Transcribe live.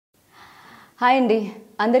Hi అండి,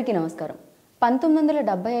 అందరికీ నమస్కారం.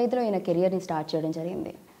 1975లో ఈయన కెరియర్ని స్టార్ట్ చేయడం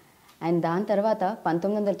జరిగింది. అండ్ దాని తర్వాత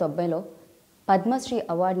 1990లో పద్మశ్రీ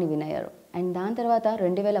అవార్డుని విన్ అయ్యారు. అండ్ దాని తర్వాత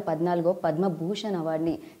 2014 పద్మభూషణ్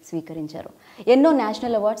అవార్డుని స్వీకరించారు. ఎన్నో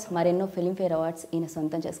నేషనల్ అవార్డ్స్, మరెన్నో ఫిల్మ్ఫేర్ అవార్డ్స్ ఈయన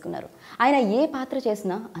సొంతం చేసుకున్నారు. ఆయన ఏ పాత్ర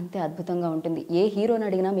చేసినా అంతే అద్భుతంగా ఉంటుంది. ఏ హీరోని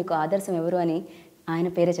అడిగినా మీకు ఆదర్శం ఎవరు అని ఆయన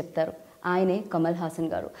పేరే చెప్తారు. ఆయనే కమల్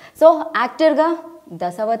హాసన్ గారు. సో యాక్టర్గా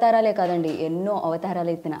దశావతారాలే కాదండి, ఎన్నో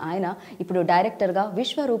అవతారాలు ఎత్తిన ఆయన ఇప్పుడు డైరెక్టర్గా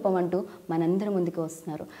విశ్వరూపం అంటూ మనందరి ముందుకు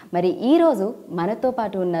వస్తున్నారు. మరి ఈరోజు మనతో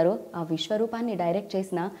పాటు ఉన్నారు ఆ విశ్వరూపాన్ని డైరెక్ట్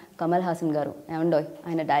చేసిన కమల్ హాసన్ గారు. ఏమండోయ్,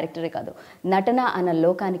 ఆయన డైరెక్టరే కాదు, నటన అన్న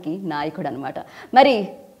లోకానికి నాయకుడు అనమాట. మరి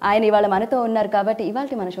ఆయన ఇవాళ మనతో ఉన్నారు కాబట్టి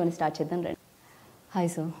ఇవాళ మన షోని స్టార్ట్ చేద్దాం రండి. Hi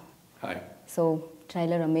so so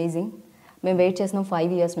trailer amazing. మేము వెయిట్ చేసినాం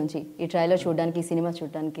 5 years నుంచి ఈ ట్రైలర్ చూడడానికి, ఈ సినిమా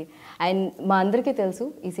చూడడానికి. అండ్ మా అందరికీ తెలుసు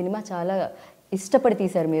ఈ సినిమా చాలా ఇష్టపడి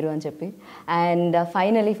తీశారు మీరు అని చెప్పి. అండ్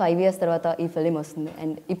ఫైనలీ 5 years తర్వాత ఈ ఫిలిం వస్తుంది.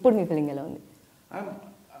 అండ్ ఇప్పుడు మీ ఫీలింగ్ ఎలా ఉంది?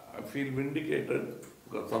 I feel vindicated.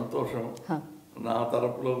 ఒక సంతోషం. నా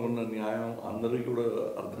తరపులో ఉన్న న్యాయం అందరికీ కూడా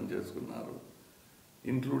అర్థం చేసుకున్నారు,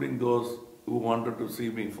 including those who wanted to see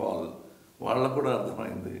me fall. వాళ్ళకు కూడా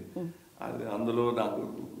అర్థమైంది. అది అందులో నాకు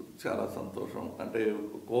చాలా సంతోషం. అంటే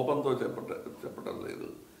కోపంతో చెప్పటం లేదు.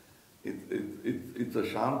 ఇట్స్ అ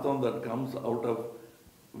శాంతం that comes out of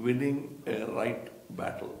winning A right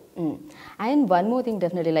battle. And one more thing,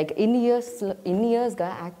 definitely like ఇన్ని ఇయర్స్గా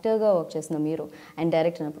యాక్టర్గా వర్క్ చేసిన మీరు అండ్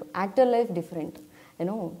డైరెక్టర్ అన్నప్పుడు actor life different,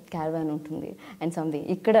 you know caravan ఉంటుంది అండ్ సంథింగ్.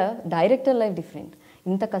 ఇక్కడ డైరెక్టర్ లైఫ్ డిఫరెంట్.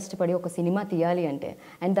 ఇంత కష్టపడి ఒక సినిమా తీయాలి అంటే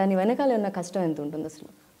అండ్ దాని వెనకాల ఉన్న కష్టం ఎంత ఉంటుంది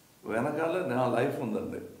అసలు? వెనకాల నా లైఫ్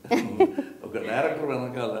ఉందండి. ఒక డైరెక్టర్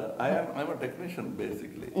వెనకాల I'm a technician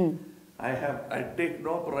basically. I take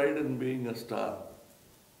no pride in being a star.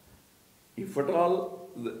 If at all,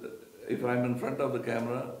 if I'm in front of the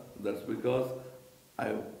camera, that's because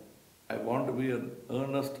I want to be an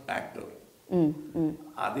earnest actor.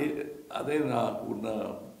 అదే నాకున్న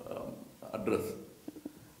address.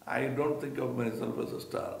 I don't think of myself as a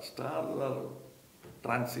star. Stars are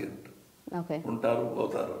transient. ఉంటారు,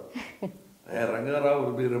 పోతారు. Rangarao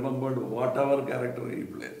will be remembered whatever character he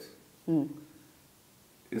plays.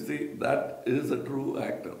 You see, that is a true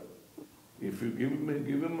actor. If you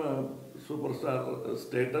give him a superstar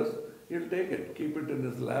status, he'll take it, keep it in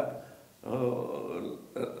his lap,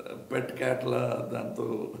 pet cat la danto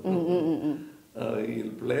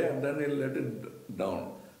he'll play and then he'll let it down.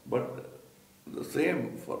 But the same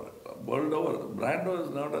for world over. Brando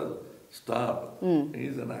is not a star. He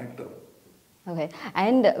is an actor. Okay.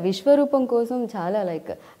 And విశ్వరూపం కోసం చాలా like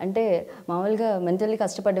అంటే మామూలుగా mentally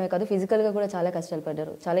కష్టపడమే కాదు, ఫిజికల్గా కూడా చాలా కష్టాలు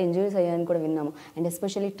పడ్డారు, చాలా ఇంజురీస్ అయ్యాయని కూడా విన్నాము. అండ్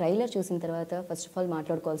ఎస్పెషల్లీ ట్రైలర్ చూసిన తర్వాత ఫస్ట్ ఆఫ్ ఆల్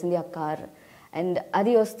మాట్లాడుకోవాల్సింది ఆ కార్. అండ్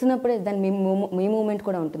అది వస్తున్నప్పుడే దాని మీ మూమెంట్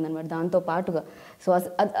కూడా ఉంటుందన్నమాట దాంతో పాటుగా. సో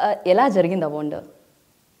ఎలా జరిగింది ఆ wonder?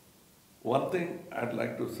 One thing I'd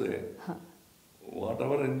like to say,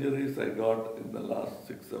 whatever injuries I got in the last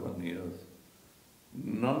 6-7 years,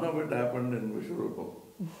 none of it happened in Vishwaroopam.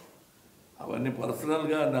 అవన్నీ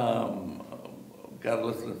పర్సనల్గా నా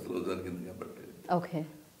కేర్లెస్నెస్లో జరిగింది కాబట్టి. ఓకే.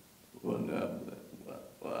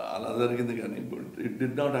 అలా జరిగింది కానీ it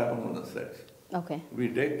did not happen on the sets. Okay. We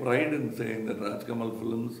take pride in saying that Raj Kamal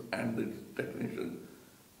films and the technician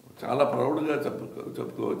చాలా ప్రౌడ్గా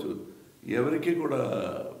చెప్పుకోవచ్చు. ఎవరికి కూడా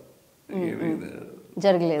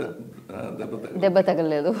జరగలేదు, దెబ్బ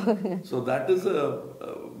తగలేదు. So that is a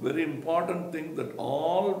very important thing that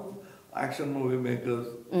all action movie makers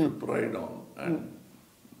should pride on, and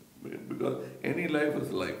because any life is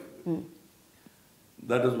life.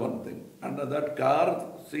 That is one thing. And that car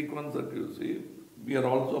sequence that you see, we are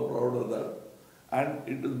also proud of that. And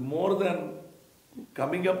it is more than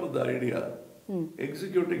coming up with the idea,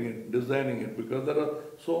 executing it, designing it, because there are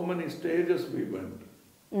so many stages we went.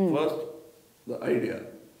 First, the idea.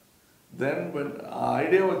 Then when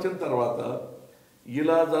idea vachin tarvata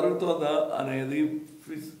ila jarugutoda anedi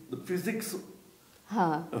the physics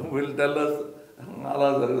will tell us ala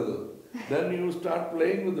jaragadu. Then you start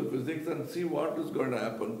playing with the physics and see what is going to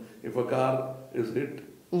happen if a car is hit.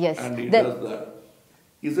 Yes. And he does that.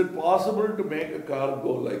 Is it possible to make a car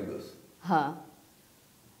go like this?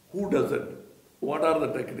 Who does it? What are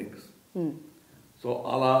the techniques? So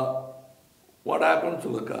ala, what happens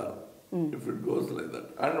to the car if it goes like that?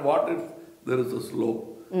 And what if there is a slope?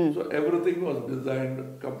 So everything was designed,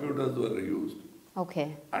 computers were used. Okay.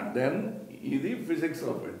 And then the physics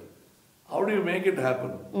of it. How do you make it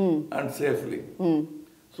happen and safely?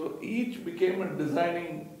 So each became a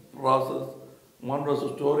designing process. One was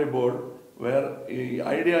a storyboard where the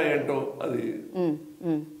idea ento adi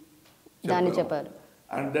dani chepparu.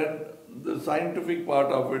 And then the scientific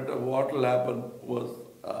part of it, of what will happen, was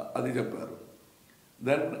adi chepparu.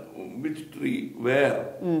 then which tree, where,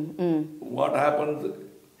 what happens,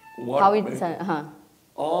 what How it's makes,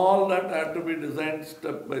 all that had to be designed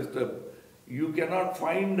step by step. You cannot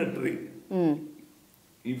find a tree.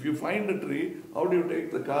 If you find a tree, how do you take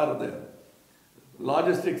the car there?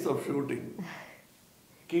 Logistics of shooting,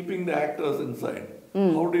 keeping the actors inside.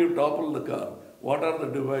 How do you topple the car? What are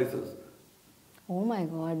the devices? Oh my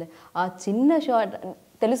God, ఆ చిన్న shot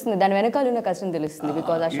తెలుస్తుంది, దాని వెనకాల ఉన్న కష్టం తెలుస్తుంది,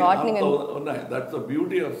 because ఆ shot ని మేము that's the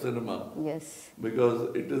beauty of cinema. yes, because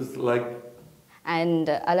it is like. And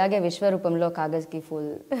అలాగే విశ్వరూపంలో కాగజ్కి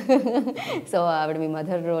ఫుల్ సో ఆవిడ మీ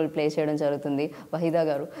మదర్ రోల్ ప్లే చేయడం జరుగుతుంది, వహీదా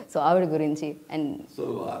గారు. సో ఆవిడ గురించి and so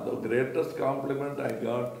the greatest compliment I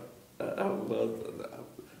got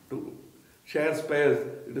to share space.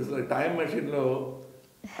 It is like time machine లో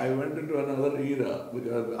I went into another era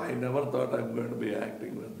because I never thought I'm going to be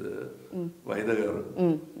acting with Vahida garu.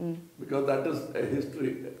 Because that is a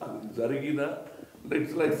history. Zarigina,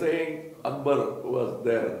 it's like saying Akbar was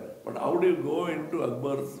there. But how do you go into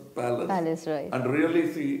Akbar's palace right, and really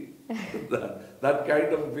see that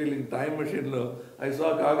kind of feeling? Time machine lo, I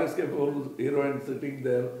saw Kagas Ke Phool heroine sitting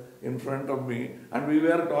there in front of me and we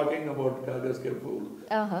were talking about Kagas Ke Phool.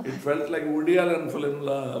 It felt like Woody Allen film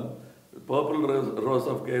la. Purple Rose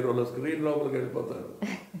of Cairo, screen local వెళ్ళిపోతారు.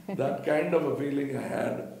 That kind of a feeling I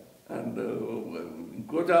had. And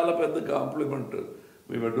ఇంకో చాలా పెద్ద compliment.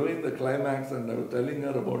 We were doing the climax and I was telling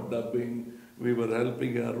her about dubbing. We were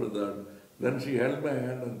helping her with that. Then she held my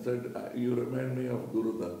hand and said, you remind me of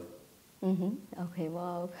Guru Dutt. Okay,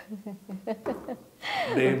 wow.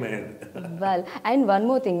 They made. Well, and one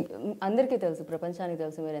more thing, అందరికీ తెలుసు, ప్రపంచానికి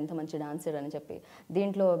తెలుసు మీరు ఎంత మంచి dancer అని చెప్పి.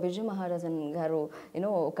 దీంట్లో బిర్జు మహారాజన్ గారు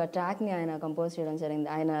ఒక ట్రాక్ని ఆయన కంపోజ్ చేయడం జరిగింది,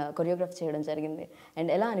 ఆయన కొరియోగ్రాఫ్ చేయడం జరిగింది.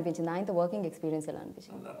 అండ్ ఎలా అనిపించింది, ఆయనతో వర్కింగ్ ఎక్స్పీరియన్స్ ఎలా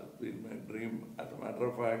అనిపించింది? That has been my dream. As a matter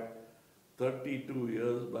of fact, 32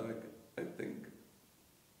 years back, I think,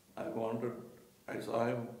 I saw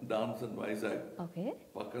him dance in Vizag. Okay.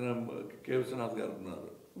 పక్కన కే విశ్వనాథ్ గారు ఉన్నారు.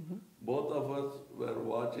 Both of us were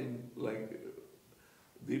watching like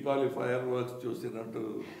Deepavali fireworks చూసినట్టు.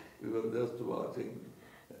 We were just watching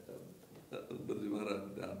Maharaj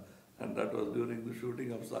dance. And that was during the shooting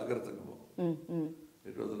of Sagar Sangamam.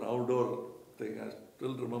 It was an outdoor thing. I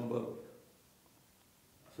still remember,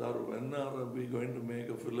 sir, when are we going to make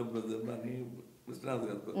a film with him? అని విశ్వనాథ్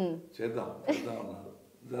గారితో చేద్దాం అన్నారు.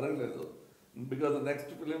 జరగలేదు. Because the next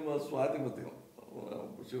film was Swatimutyam.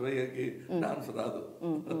 Shivayaki dance రాదు.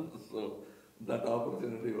 So that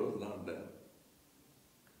opportunity was not there.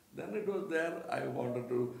 Then it was there. I wanted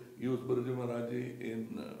to use Birju Maharaji in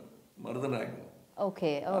Mardhanayakam.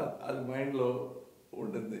 Okay. అది మైండ్లో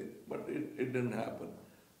ఉండింది, but it didn't happen.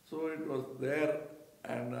 So it was there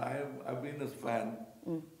and I've been his fan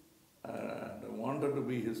and I wanted to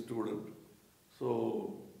be his student. So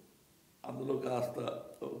అందులో కాస్త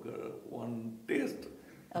ఒక one taste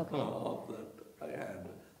of that I had.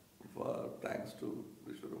 Thanks to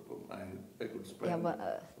Vishwaroopam, I could spend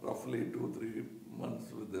roughly 2-3 months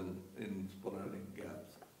with them in sporadic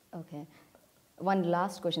gaps. Okay. One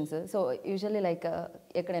last question, sir. So usually like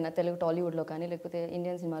ఎక్కడైనా తెలుగు టాలీవుడ్లో కానీ లేకపోతే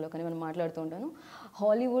Indian సినిమాలో కానీ మనం మాట్లాడుతూ ఉంటాను,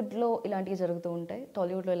 హాలీవుడ్లో ఇలాంటివి జరుగుతూ ఉంటాయి,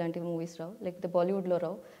 టాలీవుడ్లో ఇలాంటి మూవీస్ రావు, లేకపోతే బాలీవుడ్లో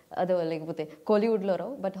రావు, అదో లేకపోతే కోలీవుడ్లో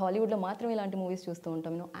రావు, బట్ హాలీవుడ్లో మాత్రం ఇలాంటి మూవీస్ చూస్తూ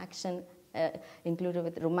ఉంటాం. Action included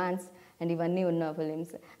with romance and ఇవన్నీ ఉన్న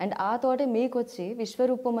ఫిలిమ్స్. అండ్ ఆ తోటే మీకు వచ్చి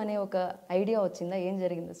విశ్వరూపం అనే ఒక ఐడియా వచ్చిందా? ఏం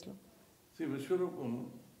జరిగింది అసలు? Vishwaroopam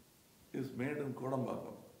is made in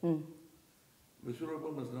Kodambakam.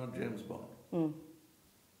 Vishwaroopam is not James Bond.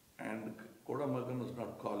 And Kodambakam is not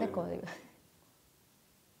Kollywood.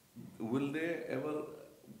 Will they ever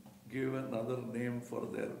give another name for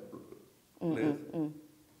their place?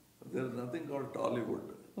 There is nothing called Tollywood.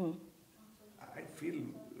 I feel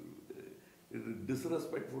it is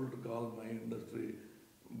disrespectful to call my industry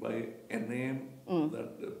by a name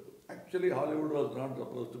that actually Hollywood was not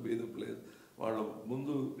supposed to be the place.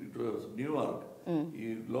 Mundu, it was New York.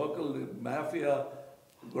 Local mafia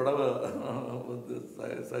గొడవ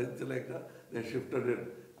సహించలేక they shifted it.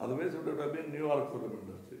 Otherwise it would have been New York film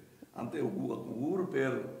industry. అంతే ఊరు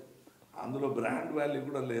పేరు, అందులో brand value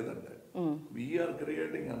కూడా లేదంటే. We are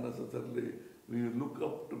creating unnecessarily. We look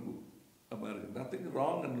up to America. Nothing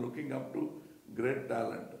wrong in looking up to great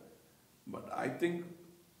talent. But I think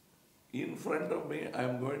in front of me, I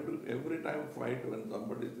am going to every time fight when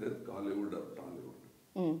somebody says Kollywood or Tollywood.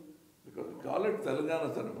 Because call it Telangana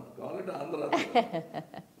cinema, call it Andhra cinema,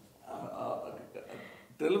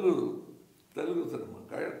 Telugu cinema,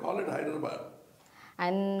 call it Hyderabad,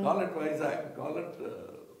 and call it Vizag, call it...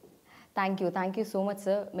 Thank you so much,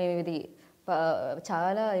 sir. మేము ఇది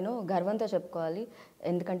చాలా గర్వంతో చెప్పుకోవాలి,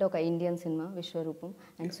 ఎందుకంటే ఒక Indian cinema Vishwaroopam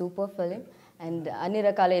and super film and అన్ని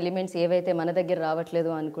రకాల elements ఏవైతే మన దగ్గర రావట్లేదు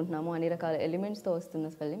అనుకుంటున్నామో అన్ని రకాల ఎలిమెంట్స్తో వస్తున్న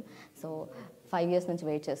ఫిలిం. సో 5 years నుంచి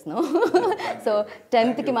వెయిట్ చేస్తున్నాం. సో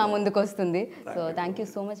 10th మా ముందుకు వస్తుంది. So thank you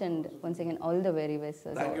so much and once again all the very best.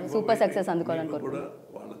 Super success అందుకోవాలనుకుంటున్నాను.